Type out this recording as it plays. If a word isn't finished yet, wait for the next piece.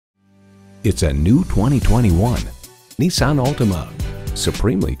It's a new 2021 Nissan Altima.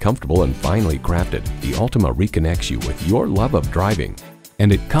 Supremely comfortable and finely crafted, the Altima reconnects you with your love of driving.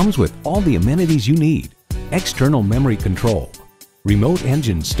 And it comes with all the amenities you need: external memory control, remote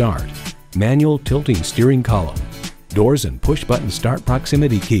engine start, manual tilting steering column, doors and push-button start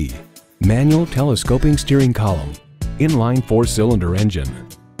proximity key, manual telescoping steering column, inline 4-cylinder engine,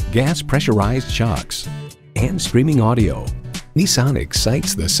 gas pressurized shocks, and streaming audio. Nissan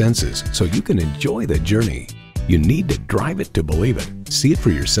excites the senses so you can enjoy the journey. You need to drive it to believe it. See it for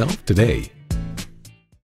yourself today.